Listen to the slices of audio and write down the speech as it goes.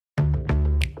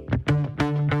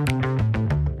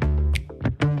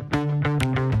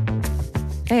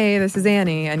Hey, this is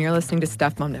Annie, and you're listening to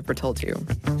Stuff Mom Never Told You.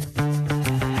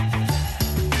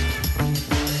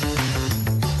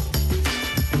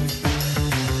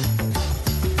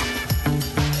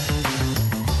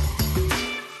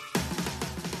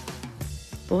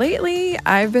 Lately,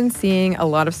 I've been seeing a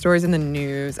lot of stories in the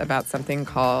news about something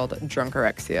called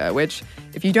Drunkorexia, which,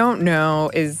 if you don't know,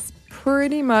 is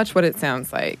pretty much what it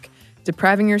sounds like.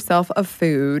 Depriving yourself of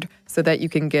food so that you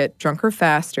can get drunker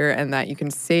faster and that you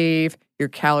can save your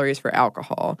calories for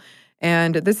alcohol.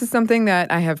 And this is something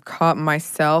that I have caught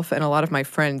myself and a lot of my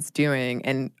friends doing.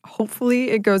 And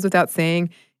hopefully it goes without saying,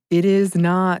 it is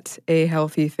not a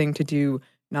healthy thing to do,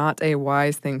 not a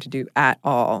wise thing to do at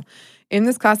all. In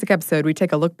this classic episode, we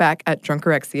take a look back at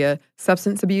Drunkorexia,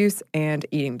 substance abuse, and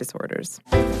eating disorders.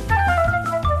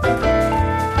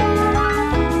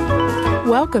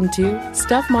 Welcome to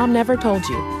Stuff Mom Never Told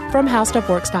You from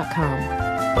HowStuffWorks.com.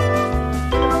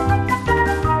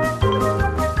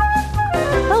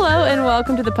 Hello and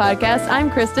welcome to the podcast.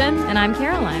 I'm Kristen. And I'm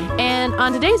Caroline. And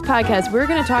on today's podcast, we're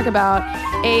going to talk about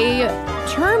a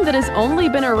term that has only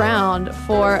been around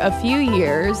for a few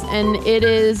years, and it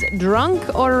is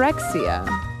Drunkorexia.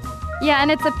 Yeah,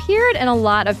 and it's appeared in a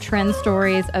lot of trend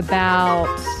stories about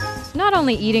not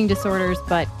only eating disorders,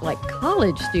 but like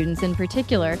college students in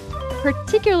particular.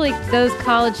 Particularly those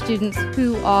college students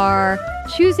who are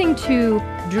choosing to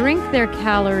drink their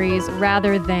calories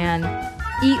rather than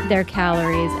eat their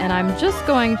calories. And I'm just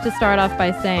going to start off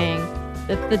by saying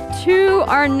that the two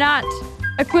are not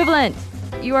equivalent.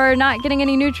 You are not getting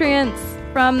any nutrients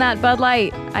from that Bud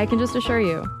Light. I can just assure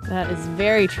you. That is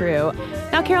very true.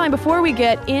 Now, Caroline, before we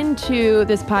get into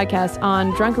this podcast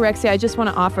on Drunkorexia, I just want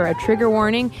to offer a trigger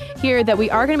warning here that we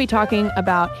are going to be talking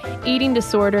about eating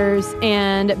disorders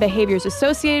and behaviors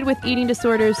associated with eating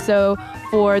disorders. So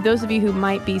for those of you who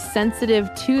might be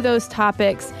sensitive to those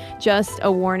topics, just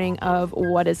a warning of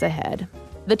what is ahead.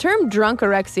 The term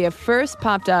Drunkorexia first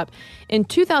popped up in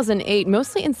 2008,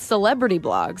 mostly in celebrity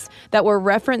blogs that were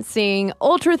referencing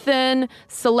ultra-thin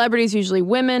celebrities, usually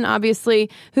women, obviously,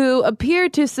 who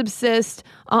appeared to subsist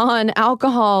on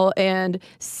alcohol and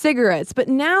cigarettes. But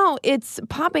now it's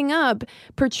popping up,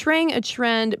 portraying a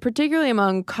trend, particularly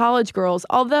among college girls,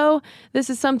 although this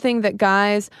is something that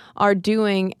guys are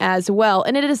doing as well.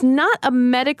 And it is not a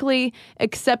medically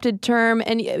accepted term,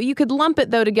 and you could lump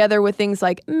it, though, together with things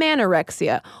like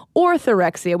manorexia,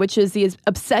 orthorexia, which is the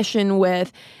obsession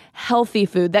with healthy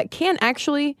food that can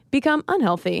actually become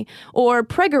unhealthy, or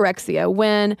pregorexia,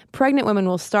 when pregnant women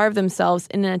will starve themselves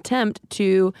in an attempt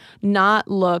to not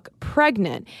look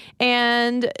pregnant.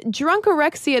 And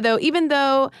Drunkorexia, though, even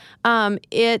though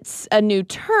it's a new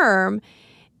term,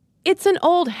 it's an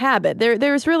old habit.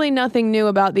 There's really nothing new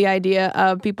about the idea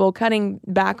of people cutting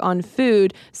back on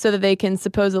food so that they can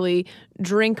supposedly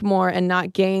drink more and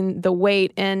not gain the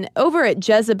weight. And over at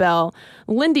Jezebel,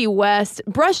 Lindy West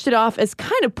brushed it off as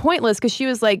kind of pointless because she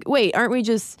was like, wait, aren't we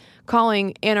just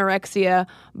calling anorexia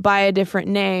by a different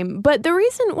name? But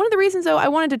one of the reasons, though, I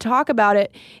wanted to talk about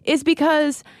it is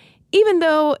because even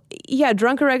though,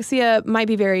 Drunkorexia might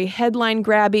be very headline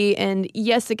grabby, and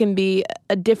yes, it can be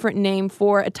a different name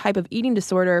for a type of eating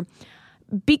disorder,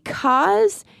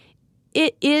 because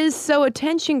it is so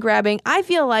attention grabbing, I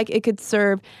feel like it could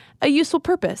serve a useful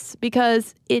purpose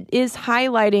because it is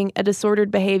highlighting a disordered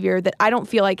behavior that I don't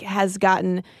feel like has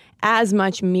gotten as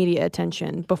much media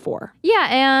attention before. Yeah,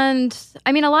 and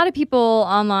I mean, a lot of people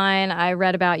online I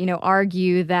read about,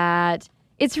 argue that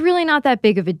it's really not that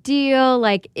big of a deal.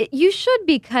 Like, you should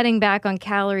be cutting back on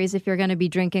calories if you're going to be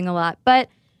drinking a lot. But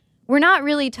we're not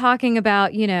really talking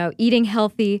about, eating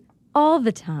healthy all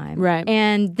the time. Right.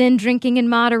 And then drinking in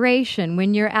moderation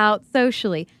when you're out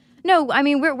socially. No, I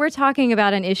mean, we're talking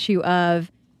about an issue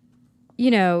of,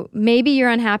 maybe you're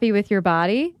unhappy with your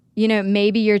body.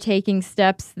 Maybe you're taking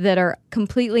steps that are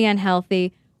completely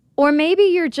unhealthy. Or maybe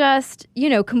you're just,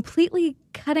 completely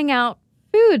cutting out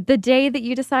food the day that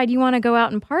you decide you want to go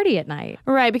out and party at night.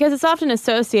 Right, because it's often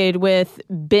associated with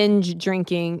binge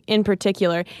drinking in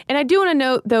particular. And I do want to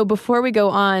note, though, before we go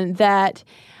on, that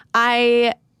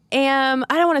I don't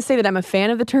want to say that I'm a fan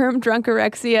of the term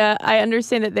Drunkorexia. I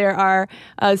understand that there are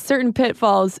certain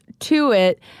pitfalls to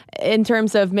it in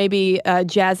terms of maybe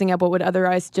jazzing up what would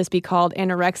otherwise just be called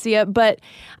anorexia. But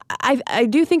I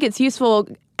do think it's useful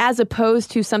as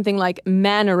opposed to something like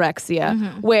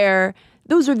manorexia, where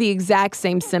those are the exact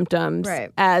same symptoms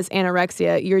as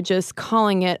anorexia. You're just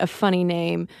calling it a funny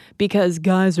name because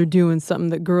guys are doing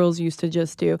something that girls used to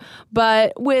just do.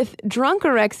 But with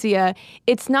Drunkorexia,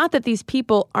 it's not that these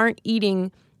people aren't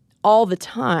eating all the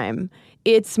time.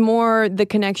 it's more the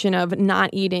connection of not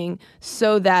eating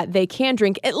so that they can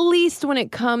drink, at least when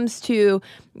it comes to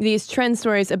these trend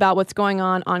stories about what's going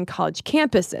on college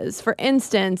campuses. For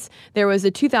instance, there was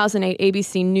a 2008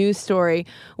 ABC News story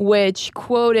which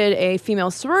quoted a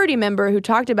female sorority member who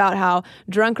talked about how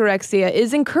drunkorexia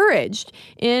is encouraged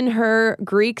in her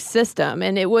Greek system.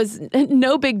 And it was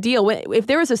no big deal. If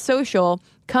there was a social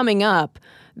coming up,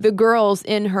 the girls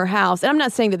in her house, and I'm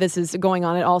not saying that this is going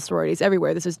on at all sororities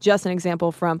everywhere. This is just an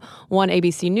example from one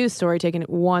ABC News story taken at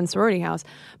one sorority house.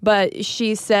 But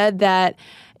she said that,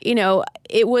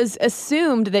 it was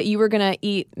assumed that you were going to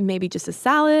eat maybe just a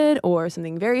salad or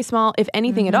something very small, if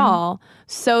anything at all,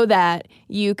 so that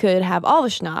you could have all the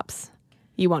schnapps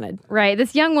you wanted. Right.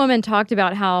 This young woman talked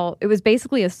about how it was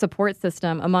basically a support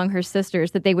system among her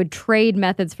sisters, that they would trade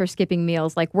methods for skipping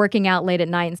meals, like working out late at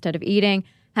night instead of eating,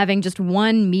 having just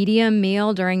one medium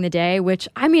meal during the day, which,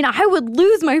 I would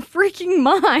lose my freaking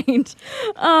mind.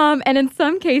 And in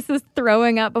some cases,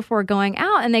 throwing up before going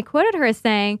out. And they quoted her as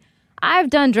saying, "I've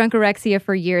done drunkorexia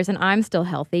for years and I'm still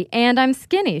healthy and I'm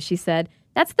skinny," she said.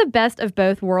 "That's the best of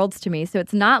both worlds to me, so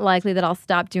it's not likely that I'll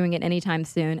stop doing it anytime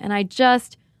soon. And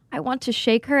I want to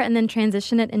shake her and then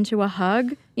transition it into a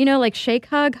hug, like shake,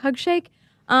 hug shake,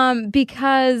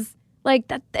 because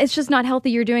that it's just not healthy.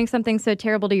 You're doing something so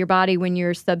terrible to your body when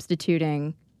you're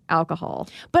substituting alcohol."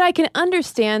 But I can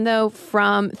understand, though,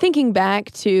 from thinking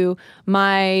back to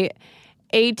my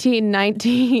 18,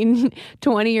 19,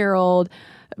 20-year-old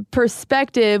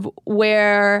perspective,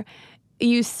 where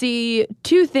you see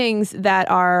two things that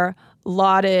are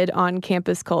lauded on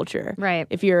campus culture. Right.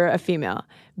 If you're a female,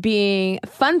 being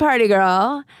fun party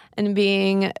girl and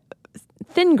being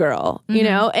thin girl,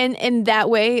 and that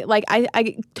way,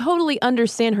 I totally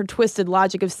understand her twisted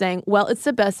logic of saying, well, it's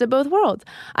the best of both worlds.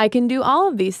 I can do all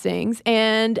of these things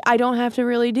and I don't have to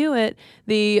really do it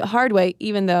the hard way,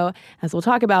 even though, as we'll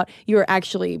talk about, you're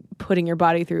actually putting your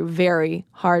body through very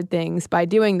hard things by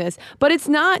doing this. But it's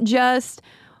not just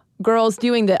girls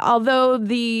doing that, although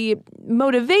the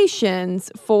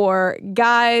motivations for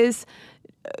guys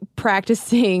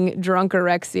practicing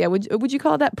drunkorexia, would you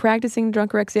call that practicing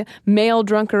drunkorexia? Male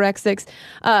drunkorexics,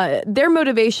 their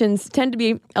motivations tend to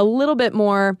be a little bit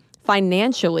more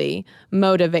financially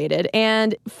motivated.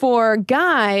 And for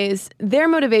guys, their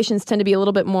motivations tend to be a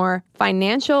little bit more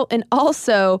financial and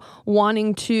also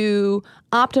wanting to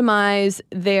optimize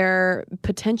their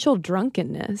potential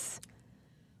drunkenness.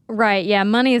 Right. Yeah.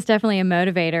 Money is definitely a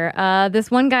motivator. This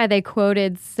one guy they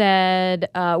quoted said,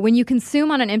 when you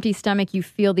consume on an empty stomach, you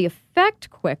feel the effect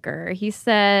quicker. He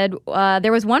said,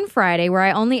 there was one Friday where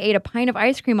I only ate a pint of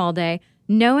ice cream all day,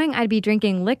 knowing I'd be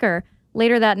drinking liquor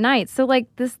later that night. So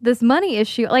this money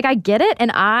issue, I get it.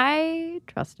 And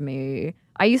trust me,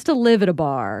 I used to live at a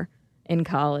bar in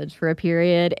college for a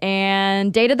period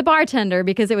and dated the bartender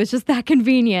because it was just that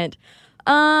convenient.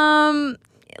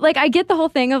 I get the whole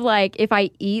thing of if I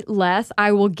eat less,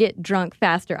 I will get drunk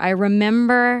faster. I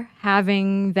remember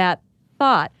having that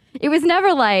thought. It was never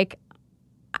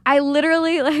I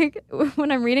literally,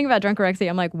 when I'm reading about drunkorexia,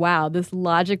 I'm like, wow, this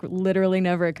logic literally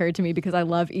never occurred to me because I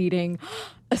love eating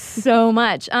so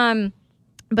much.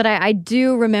 But I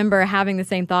do remember having the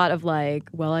same thought of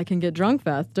well, I can get drunk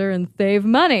faster and save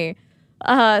money.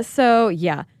 So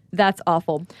yeah, that's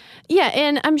awful. Yeah,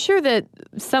 and I'm sure that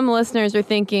some listeners are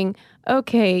thinking,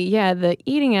 okay, yeah, the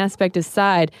eating aspect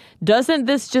aside, doesn't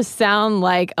this just sound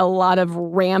like a lot of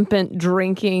rampant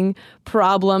drinking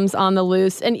problems on the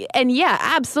loose? And yeah,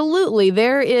 absolutely.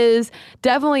 There is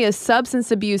definitely a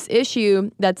substance abuse issue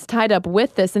that's tied up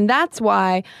with this. And that's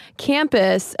why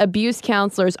campus abuse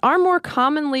counselors are more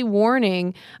commonly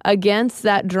warning against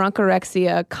that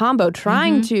drunkorexia combo,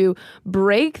 trying to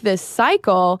break this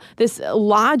cycle, this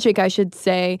logic, I should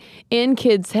say, in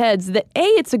kids' heads that A,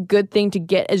 it's a good thing to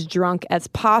get as drunk as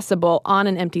possible on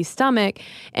an empty stomach,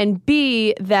 and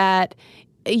B, that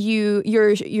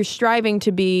you're striving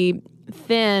to be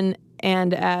thin,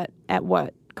 and at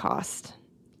what cost?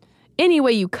 Any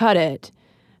way you cut it,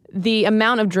 the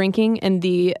amount of drinking and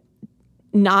the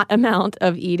not amount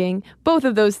of eating, both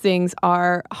of those things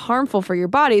are harmful for your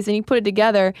bodies, and you put it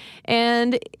together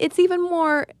and it's even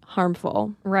more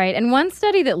harmful. Right. And one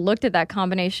study that looked at that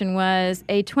combination was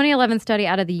a 2011 study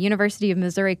out of the University of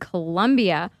Missouri,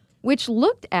 Columbia, which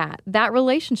looked at that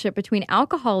relationship between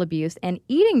alcohol abuse and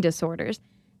eating disorders.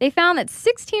 They found that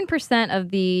 16% of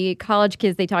the college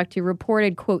kids they talked to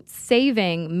reported, quote,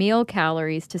 saving meal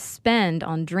calories to spend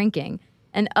on drinking.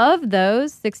 And of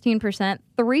those 16%,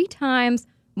 3 times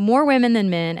more women than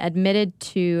men admitted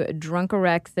to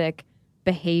drunkorexic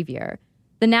behavior.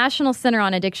 The National Center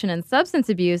on Addiction and Substance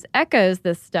Abuse echoes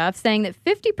this stuff, saying that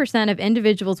 50% of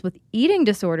individuals with eating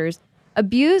disorders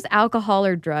abuse alcohol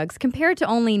or drugs compared to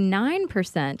only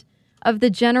 9% of the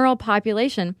general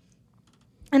population.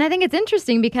 And I think it's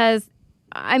interesting because,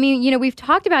 I mean, you know, we've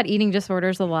talked about eating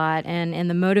disorders a lot and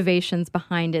the motivations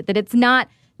behind it, that it's not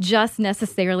just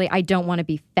necessarily, I don't want to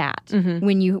be fat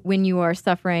when you are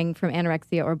suffering from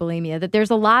anorexia or bulimia, that there's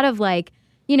a lot of like,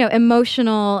 you know,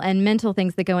 emotional and mental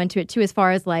things that go into it too, as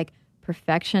far as like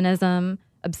perfectionism,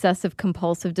 obsessive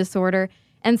compulsive disorder.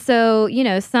 And so, you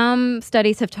know, some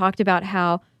studies have talked about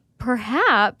how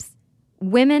perhaps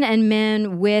women and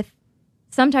men with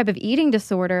some type of eating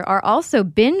disorder are also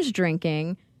binge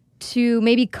drinking to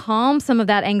maybe calm some of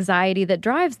that anxiety that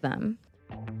drives them.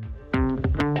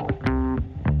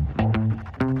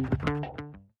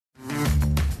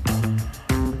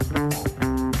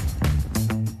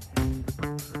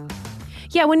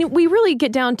 Yeah, when we really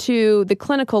get down to the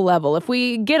clinical level, if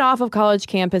we get off of college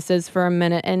campuses for a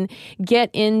minute and get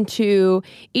into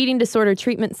eating disorder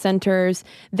treatment centers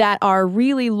that are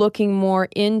really looking more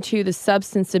into the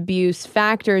substance abuse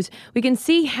factors, we can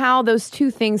see how those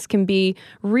two things can be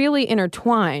really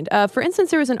intertwined. For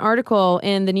instance, there was an article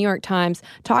in the New York Times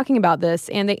talking about this,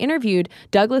 and they interviewed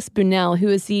Douglas Bunnell, who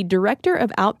is the director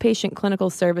of outpatient clinical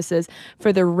services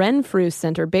for the Renfrew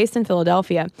Center based in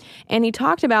Philadelphia. And he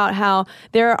talked about how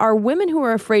there are women who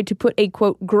are afraid to put a,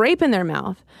 quote, grape in their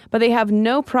mouth, but they have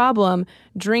no problem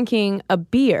drinking a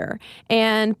beer.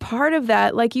 And part of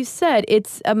that, like you said,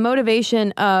 it's a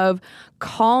motivation of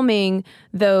calming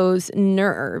those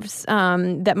nerves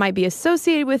that might be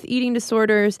associated with eating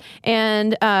disorders.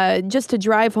 And just to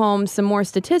drive home some more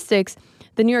statistics,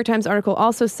 the New York Times article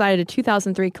also cited a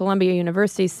 2003 Columbia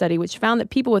University study which found that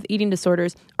people with eating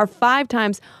disorders are 5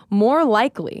 times more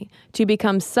likely to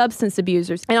become substance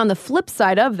abusers. And on the flip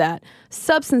side of that,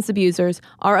 substance abusers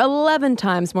are 11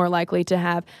 times more likely to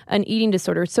have an eating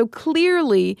disorder. So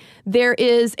clearly, there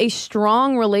is a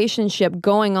strong relationship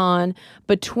going on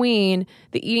between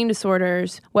the eating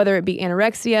disorders, whether it be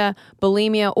anorexia,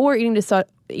 bulimia, or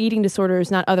eating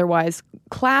disorders not otherwise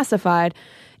classified,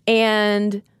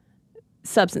 and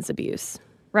substance abuse.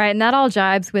 Right, and that all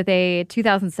jibes with a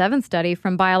 2007 study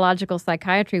from Biological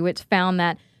Psychiatry, which found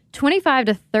that 25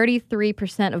 to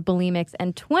 33% of bulimics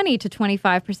and 20 to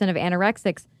 25% of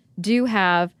anorexics do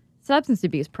have substance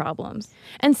abuse problems.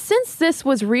 And since this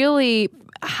was really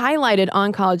highlighted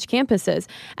on college campuses,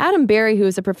 Adam Berry, who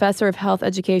is a professor of health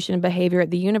education and behavior at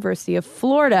the University of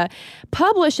Florida,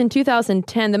 published in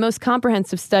 2010 the most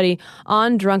comprehensive study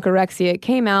on drunkorexia. It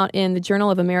came out in the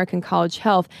Journal of American College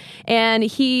Health, and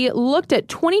he looked at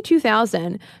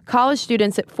 22,000 college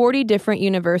students at 40 different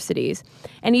universities,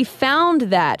 and he found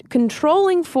that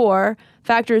controlling for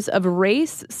factors of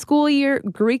race, school year,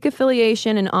 Greek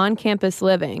affiliation, and on-campus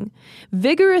living,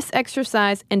 vigorous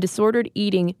exercise, and disordered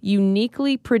eating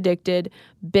uniquely predicted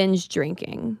binge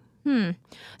drinking.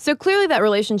 So clearly that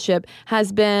relationship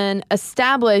has been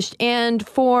established, and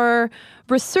for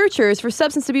researchers, for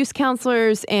substance abuse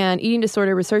counselors and eating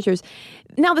disorder researchers,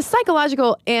 now the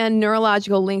psychological and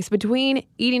neurological links between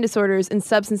eating disorders and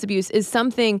substance abuse is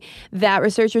something that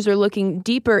researchers are looking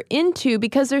deeper into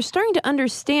because they're starting to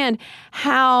understand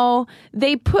how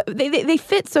they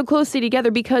fit so closely together,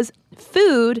 because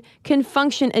food can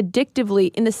function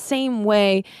addictively in the same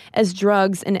way as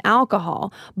drugs and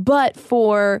alcohol. But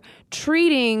for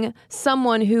treating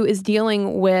someone who is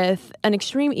dealing with an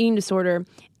extreme eating disorder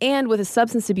and with a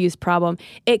substance abuse problem,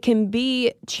 it can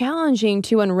be challenging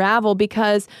to unravel,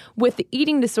 because with the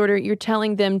eating disorder, you're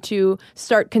telling them to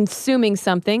start consuming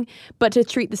something, but to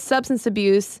treat the substance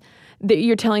abuse,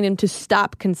 you're telling them to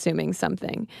stop consuming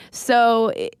something.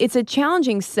 So it's a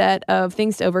challenging set of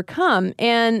things to overcome.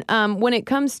 And when it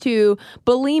comes to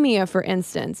bulimia, for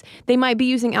instance, they might be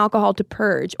using alcohol to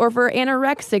purge. Or for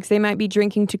anorexics, they might be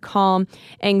drinking to calm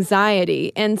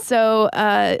anxiety. And so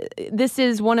this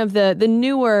is one of the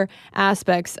newer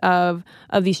aspects of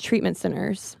these treatment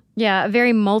centers. Yeah, a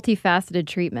very multifaceted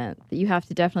treatment that you have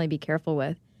to definitely be careful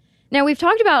with. Now, we've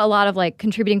talked about a lot of like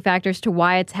contributing factors to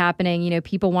why it's happening. You know,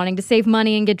 people wanting to save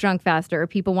money and get drunk faster, or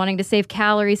people wanting to save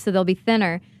calories so they'll be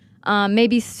thinner.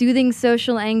 Maybe soothing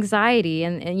social anxiety.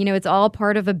 And, you know, it's all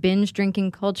part of a binge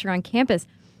drinking culture on campus.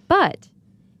 But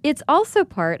it's also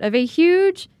part of a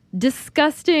huge,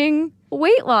 disgusting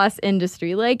weight loss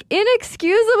industry, like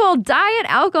inexcusable diet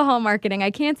alcohol marketing.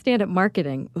 I can't stand it.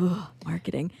 Marketing. Ugh,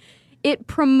 marketing. It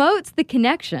promotes the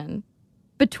connection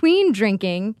between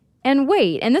drinking and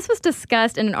weight. And this was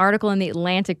discussed in an article in The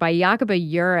Atlantic by Jacoba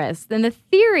Uris. And the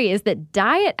theory is that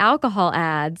diet alcohol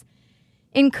ads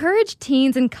encourage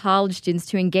teens and college students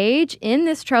to engage in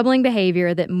this troubling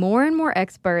behavior that more and more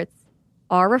experts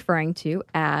are referring to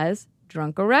as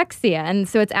drunkorexia. And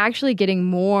so it's actually getting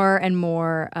more and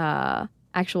more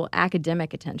actual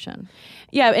academic attention.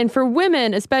 Yeah, and for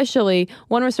women especially,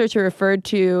 one researcher referred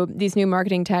to these new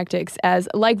marketing tactics as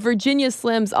like Virginia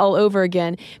Slims all over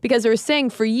again, because they were saying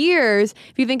for years,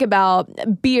 if you think about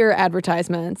beer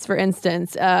advertisements, for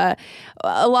instance, a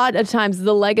lot of times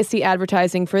the legacy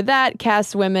advertising for that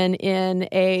casts women in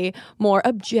a more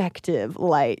objective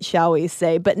light, shall we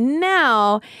say. But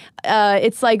now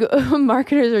it's like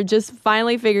marketers are just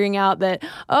finally figuring out that,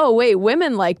 oh, wait,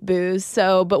 women like booze,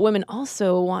 but women also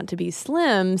want to be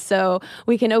slim, so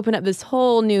we can open up this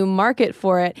whole new market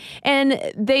for it. And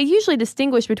they usually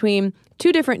distinguish between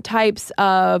two different types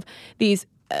of these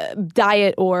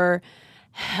diet or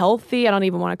healthy, I don't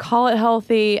even want to call it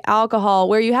healthy, alcohol,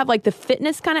 where you have like the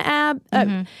fitness kind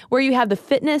of where you have the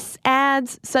fitness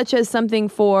ads, such as something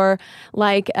for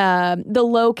like the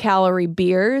low calorie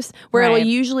beers, where it'll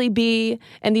usually be,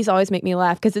 and these always make me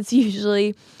laugh because it's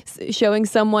usually showing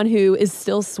someone who is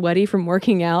still sweaty from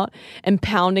working out and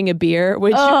pounding a beer,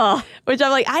 which I'm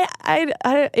like,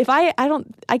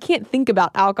 I can't think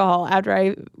about alcohol after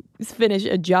I finish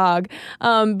a jog.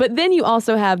 But then you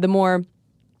also have the more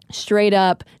straight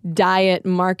up diet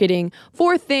marketing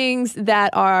for things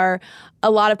that are a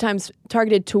lot of times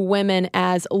targeted to women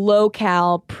as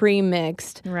low-cal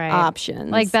pre-mixed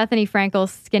options. Like Bethany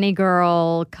Frankel's Skinny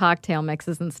Girl cocktail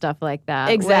mixes and stuff like that.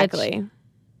 Exactly.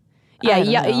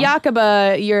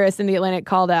 Jacoba Uris in The Atlantic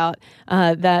called out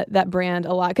that brand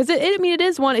a lot because it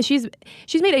is one. She's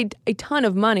made a ton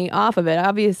of money off of it.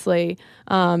 Obviously,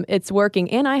 it's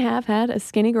working. And I have had a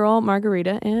Skinny Girl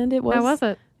margarita, and it was. How was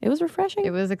it? It was refreshing.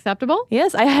 It was acceptable?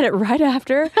 Yes, I had it right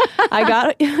after I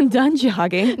got done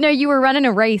jogging. No, you were running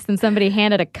a race and somebody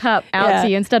handed a cup out to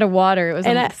you instead of water. It was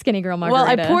a Skinny Girl margarita.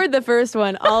 Well, I poured the first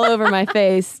one all over my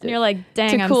face. And you're like,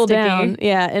 dang, to I'm cool sticky. down.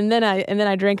 Yeah, and then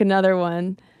I drank another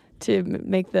one to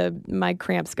make my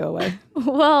cramps go away.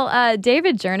 Well,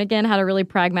 David Jernigan had a really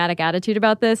pragmatic attitude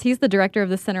about this. He's the director of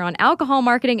the Center on Alcohol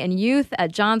Marketing and Youth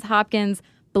at Johns Hopkins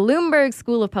Bloomberg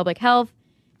School of Public Health.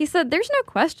 He said there's no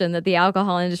question that the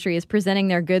alcohol industry is presenting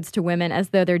their goods to women as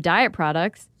though they're diet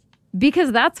products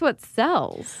because that's what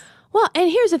sells. Well, and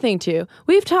here's the thing, too.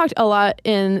 We've talked a lot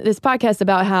in this podcast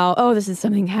about how, this is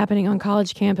something happening on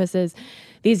college campuses.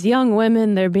 These young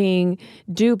women, they're being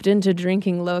duped into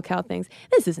drinking low-cal things.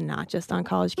 This is not just on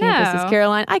college campuses,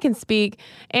 Caroline. I can speak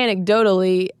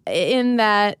anecdotally in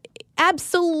that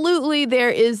absolutely there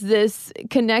is this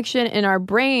connection in our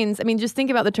brains. I mean, just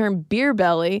think about the term beer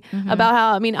belly, about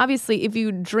how, obviously, if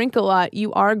you drink a lot,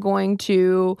 you are going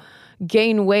to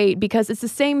gain weight because it's the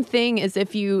same thing as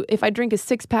if I drink a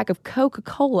 6-pack of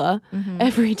Coca-Cola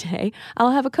every day,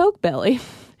 I'll have a Coke belly.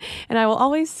 And I will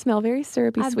always smell very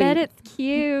syrupy sweet. I bet it's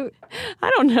cute. I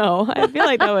don't know. I feel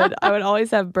like I would always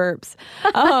have burps.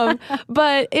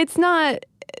 But it's not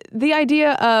the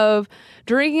idea of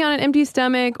drinking on an empty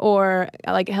stomach or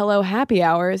like hello happy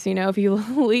hours. If you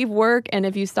leave work and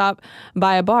if you stop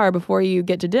by a bar before you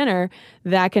get to dinner,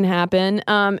 that can happen.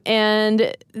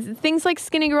 And things like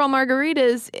Skinny Girl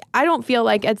margaritas, I don't feel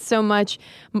like it's so much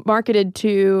marketed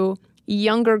to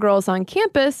younger girls on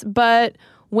campus, but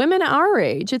women our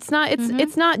age. It's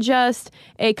not just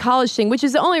a college thing, which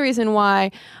is the only reason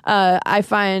why I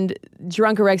find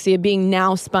drunkorexia being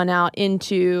now spun out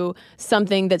into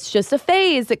something that's just a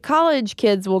phase that college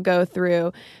kids will go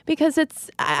through, because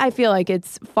I feel like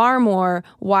it's far more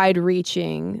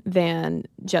wide-reaching than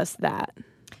just that.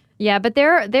 Yeah, but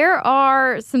there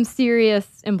are some serious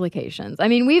implications.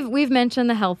 We've mentioned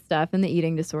the health stuff and the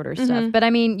eating disorder stuff, but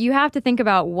you have to think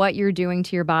about what you're doing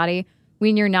to your body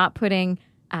when you're not putting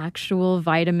actual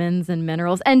vitamins and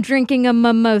minerals, and drinking a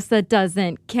mimosa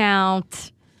doesn't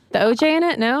count. The OJ in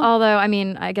it? No? Although,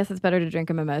 I guess it's better to drink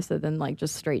a mimosa than like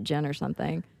just straight gin or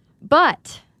something.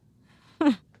 But,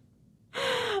 we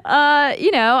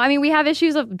have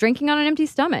issues of drinking on an empty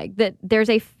stomach, that there's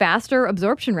a faster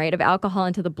absorption rate of alcohol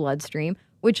into the bloodstream,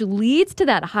 which leads to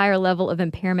that higher level of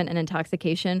impairment and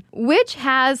intoxication, which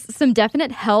has some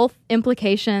definite health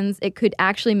implications. It could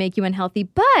actually make you unhealthy,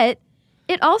 but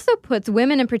it also puts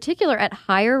women in particular at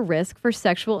higher risk for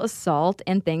sexual assault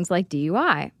and things like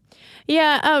DUI.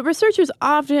 Yeah, researchers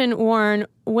often warn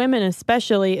women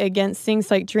especially against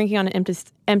things like drinking on an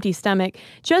empty stomach,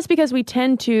 just because we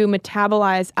tend to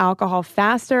metabolize alcohol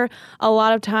faster. A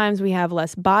lot of times we have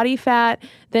less body fat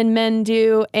than men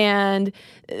do, and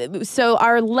so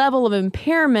our level of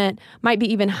impairment might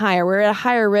be even higher. We're at a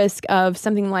higher risk of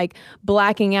something like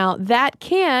blacking out. That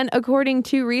can, according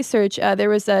to research, there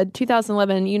was a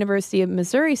 2011 University of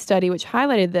Missouri study which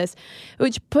highlighted this,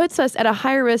 which puts us at a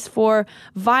higher risk for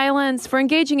violence, for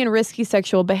engaging in risky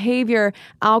sexual behavior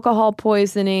alcohol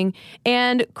poisoning,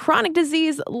 and chronic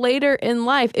disease later in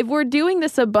life. If we're doing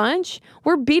this a bunch,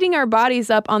 we're beating our bodies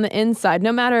up on the inside,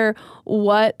 no matter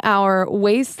what our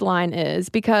waistline is,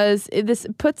 because this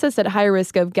puts us at high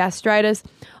risk of gastritis,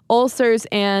 ulcers,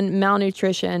 and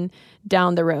malnutrition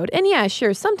down the road. And yeah,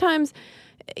 sure, sometimes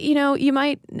you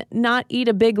might not eat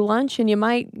a big lunch and you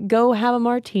might go have a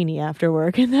martini after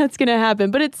work, and that's going to happen.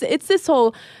 But it's this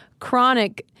whole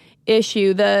chronic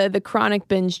issue, the chronic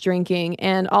binge drinking,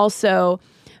 and also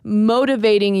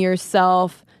motivating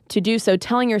yourself to do so,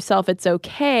 telling yourself it's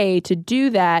okay to do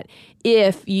that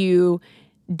if you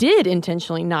did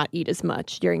intentionally not eat as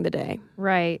much during the day.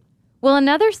 Right. Well,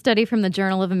 another study from the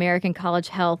Journal of American College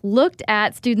Health looked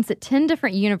at students at 10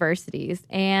 different universities,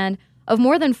 and of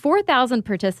more than 4,000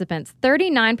 participants,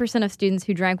 39% of students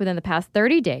who drank within the past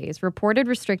 30 days reported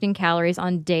restricting calories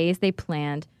on days they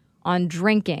planned on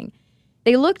drinking.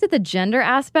 They looked at the gender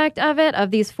aspect of it, of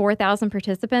these 4,000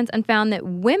 participants, and found that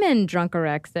women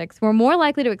drunkorexics were more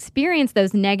likely to experience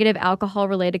those negative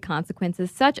alcohol-related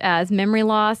consequences, such as memory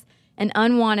loss and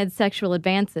unwanted sexual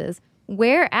advances,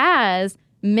 whereas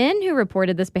men who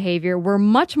reported this behavior were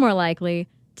much more likely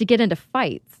to get into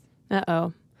fights.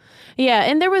 Uh-oh. Yeah,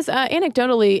 and there was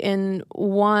anecdotally in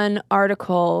one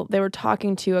article, they were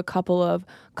talking to a couple of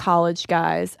college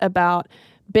guys about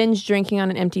binge drinking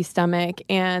on an empty stomach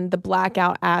and the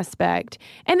blackout aspect,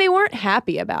 and they weren't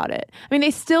happy about it. I mean,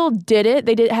 they still did it.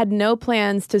 They had no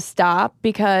plans to stop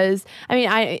because,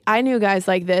 I knew guys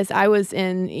like this. I was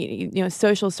in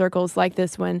social circles like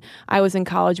this when I was in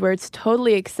college, where it's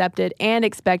totally accepted and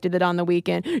expected that on the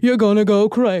weekend you're gonna go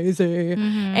crazy.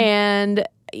 Mm-hmm. And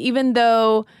even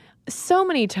though so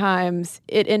many times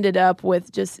it ended up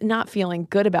with just not feeling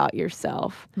good about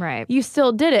yourself. Right. You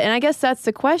still did it. And I guess that's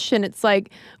the question. It's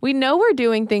like, we know we're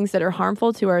doing things that are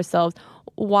harmful to ourselves.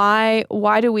 Why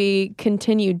do we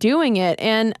continue doing it?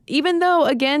 And even though,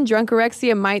 again,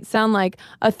 drunkorexia might sound like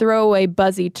a throwaway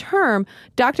buzzy term,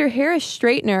 Dr. Harris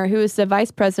Straightner, who is the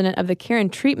vice president of the Care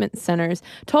and Treatment Centers,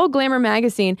 told Glamour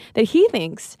magazine that he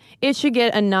thinks it should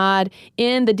get a nod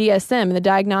in the DSM, the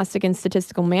Diagnostic and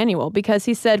Statistical Manual, because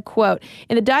he said, quote,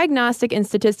 "In the Diagnostic and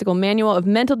Statistical Manual of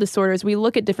Mental Disorders, we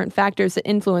look at different factors that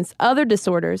influence other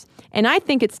disorders, and I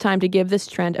think it's time to give this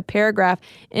trend a paragraph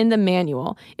in the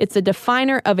manual. It's a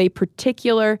definer of a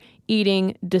particular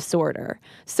eating disorder."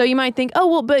 So you might think, oh,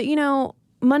 well, but,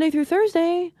 Monday through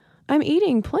Thursday, I'm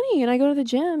eating plenty and I go to the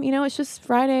gym. It's just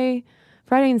Friday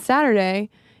and Saturday,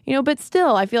 but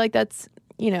still, I feel like that's,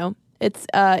 it's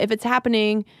if it's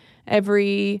happening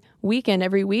every weekend,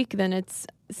 every week, then it's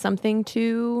something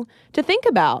to think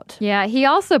about. Yeah, he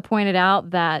also pointed out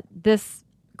that this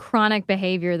chronic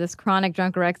behavior, this chronic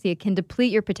drunkorexia, can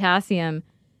deplete your potassium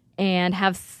and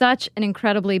have such an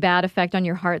incredibly bad effect on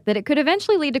your heart that it could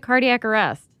eventually lead to cardiac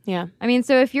arrest. Yeah.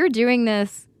 So if you're doing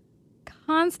this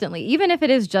constantly, even if it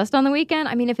is just on the weekend,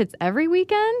 if it's every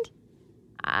weekend,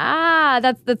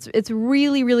 it's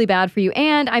really, really bad for you.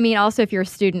 And also if you're a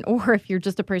student or if you're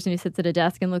just a person who sits at a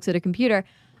desk and looks at a computer,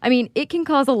 it can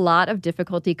cause a lot of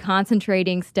difficulty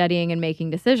concentrating, studying, and making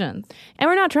decisions. And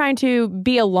we're not trying to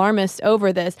be alarmist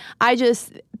over this. I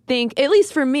just think, at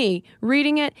least for me,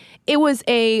 reading it, it was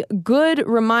a good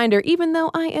reminder, even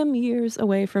though I am years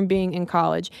away from being in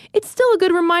college. It's still a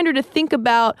good reminder to think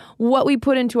about what we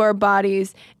put into our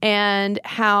bodies and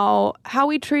how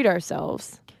we treat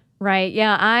ourselves. Right.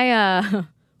 Yeah. I,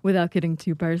 without getting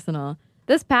too personal,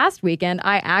 this past weekend,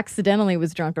 I accidentally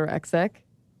was drunkorexic.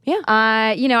 Yeah.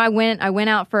 I went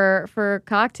out for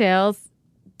cocktails.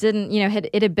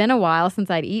 It had been a while since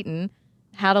I'd eaten,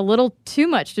 had a little too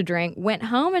much to drink, went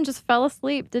home and just fell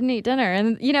asleep, didn't eat dinner.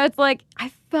 And, it's like I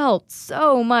felt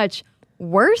so much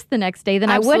worse the next day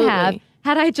than Absolutely. I would have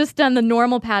had I just done the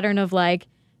normal pattern of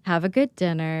have a good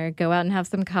dinner, go out and have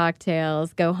some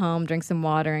cocktails, go home, drink some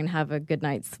water, and have a good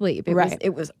night's sleep.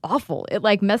 It was awful. It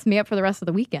messed me up for the rest of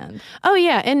the weekend. Oh,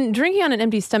 yeah. And drinking on an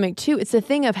empty stomach, too, it's a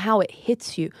thing of how it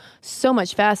hits you so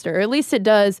much faster. Or at least it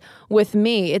does with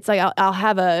me. It's like I'll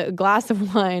have a glass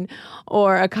of wine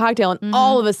or a cocktail, and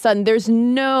all of a sudden there's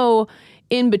no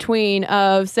in between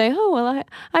of saying, oh, well,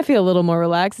 I feel a little more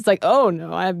relaxed. It's like, oh,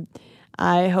 no,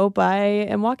 I hope I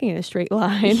am walking in a straight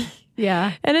line.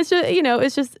 Yeah. And it's just,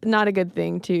 it's just not a good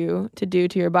thing to do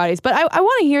to your bodies. But I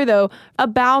want to hear, though,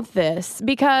 about this,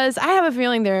 because I have a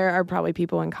feeling there are probably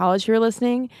people in college who are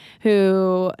listening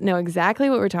who know exactly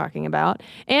what we're talking about.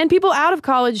 And people out of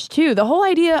college, too. The whole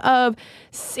idea of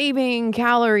saving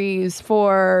calories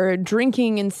for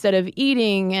drinking instead of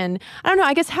eating. And I don't know,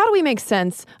 I guess, how do we make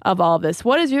sense of all of this?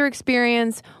 What is your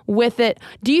experience with it?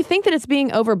 Do you think that it's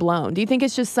being overblown? Do you think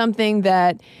it's just something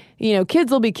that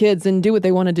kids will be kids and do what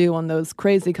they want to do on those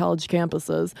crazy college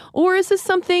campuses? Or is this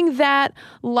something that,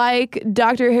 like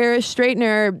Dr. Harris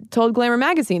Straightner told Glamour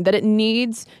magazine, that it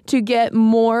needs to get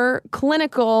more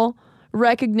clinical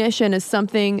recognition as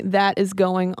something that is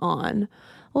going on?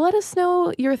 Let us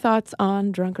know your thoughts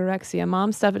on Drunkorexia.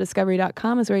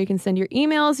 Momstuff@discovery.com is where you can send your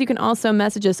emails. You can also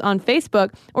message us on Facebook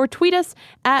or tweet us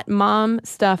at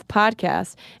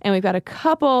MomStuffPodcast. And we've got a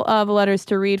couple of letters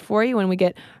to read for you when we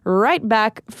get right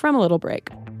back from a little break.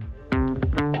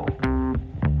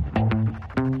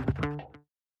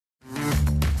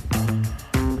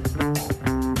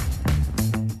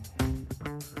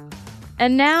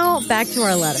 And now back to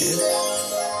our letters.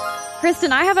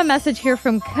 Kristen, I have a message here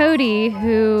from Cody,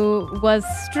 who was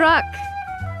struck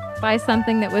by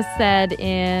something that was said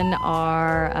in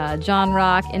our John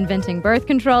Rock Inventing Birth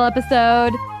Control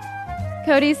episode.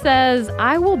 Cody says,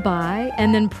 I will buy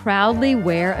and then proudly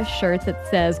wear a shirt that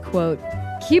says, quote,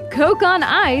 keep Coke on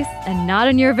ice and not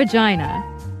in your vagina.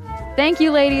 Thank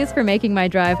you, ladies, for making my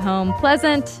drive home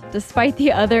pleasant, despite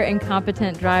the other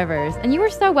incompetent drivers. And you are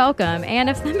so welcome. And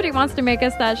if somebody wants to make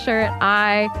us that shirt,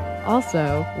 I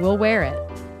also will wear it.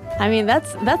 I mean,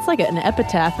 that's like an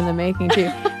epitaph in the making, too.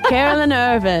 Carolyn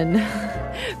Irvin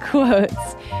quotes,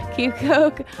 keep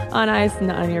Coke on ice and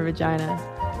not on your vagina.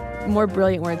 More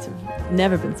brilliant words have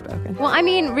never been spoken. Well, I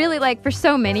mean, really, like, for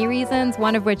so many reasons,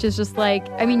 one of which is just like,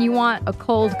 I mean, you want a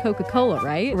cold Coca-Cola,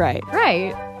 right? Right.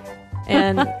 Right.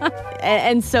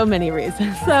 And so many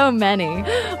reasons. So many.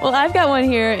 Well, I've got one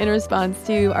here in response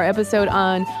to our episode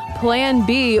on Plan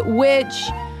B, which,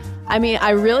 I mean, I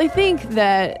really think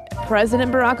that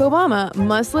President Barack Obama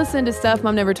must listen to Stuff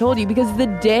Mom Never Told You, because the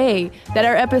day that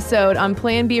our episode on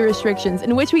Plan B restrictions,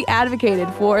 in which we advocated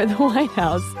for the White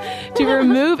House to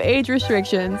remove age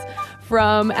restrictions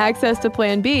from access to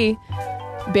Plan B,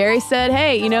 Barry said,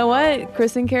 hey, you know what?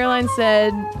 Chris and Caroline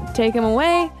said, take him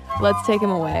away. Let's take him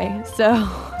away. So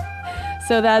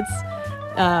that's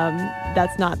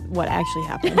not what actually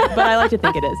happened, but I like to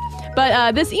think it is.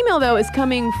 But this email, though, is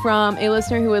coming from a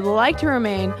listener who would like to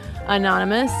remain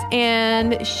anonymous,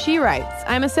 and she writes,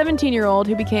 I'm a 17-year-old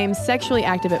who became sexually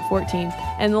active at 14,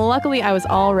 and luckily I was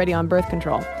already on birth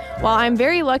control. While I'm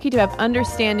very lucky to have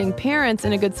understanding parents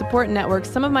and a good support network,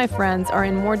 some of my friends are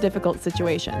in more difficult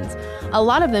situations. A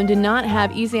lot of them do not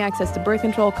have easy access to birth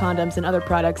control, condoms, and other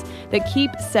products that keep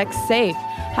sex safe.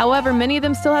 However, many of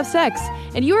them still have sex.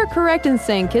 And you are correct in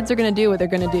saying kids are going to do what they're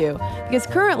going to do. Because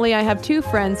currently I have 2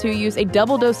 friends who use a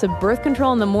double dose of birth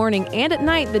control in the morning and at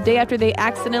night the day after they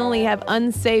accidentally have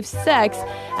unsafe sex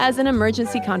as an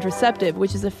emergency contraceptive,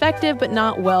 which is effective but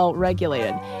not well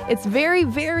regulated. It's very,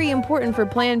 very important for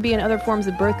Plan B and other forms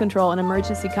of birth control and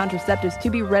emergency contraceptives to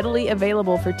be readily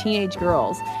available for teenage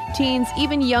girls. Teens,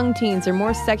 even young teens, are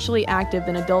more sexually active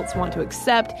than adults want to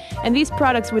accept, and these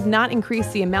products would not increase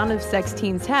the amount of sex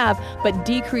teens have, but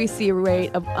decrease the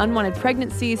rate of unwanted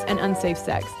pregnancies and unsafe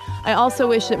sex. I also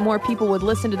wish that more people would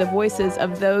listen to the voices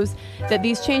of those that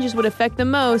these changes would affect the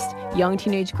most, young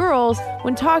teenage girls,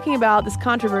 when talking about this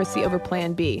controversy over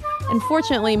Plan B.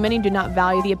 Unfortunately, many do not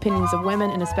value the opinions of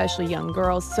women and especially young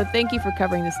girls, so thank you for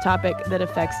covering this topic that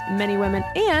affects many women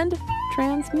and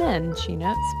trans men, she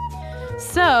notes.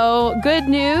 So, good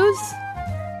news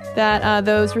that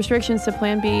those restrictions to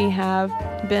Plan B have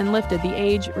been lifted, the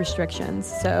age restrictions.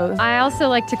 So I also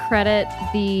like to credit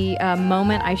the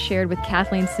moment I shared with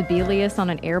Kathleen Sebelius on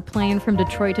an airplane from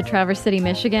Detroit to Traverse City,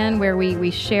 Michigan, where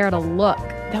we shared a look.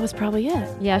 That was probably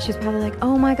it. Yeah, she's probably like,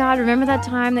 oh my God, remember that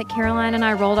time that Caroline and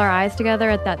I rolled our eyes together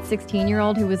at that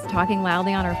 16-year-old who was talking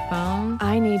loudly on her phone?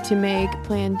 I need to make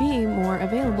Plan B more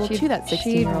available to that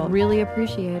 16-year-old. She'd really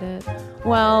appreciate it.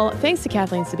 Well, thanks to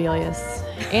Kathleen Sebelius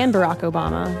and Barack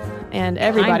Obama and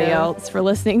everybody else for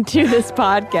listening to this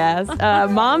podcast.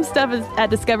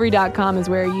 Momstuff@discovery.com is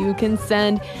where you can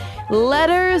send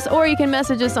letters, or you can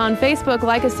message us on Facebook.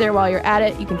 Like us there while you're at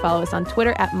it. You can follow us on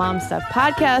Twitter at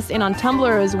MomStuffPodcast and on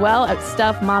Tumblr as well at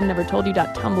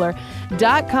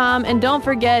stuffmomnevertoldyou.tumblr.com. And don't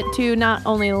forget to not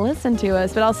only listen to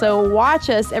us, but also watch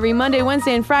us every Monday,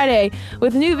 Wednesday, and Friday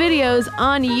with new videos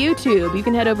on YouTube. You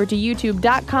can head over to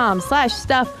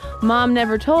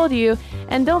youtube.com/stuffmomnevertoldyou,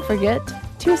 and don't forget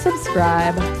to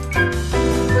subscribe.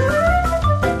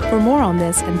 For more on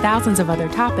this and thousands of other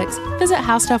topics, visit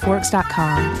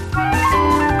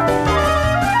howstuffworks.com.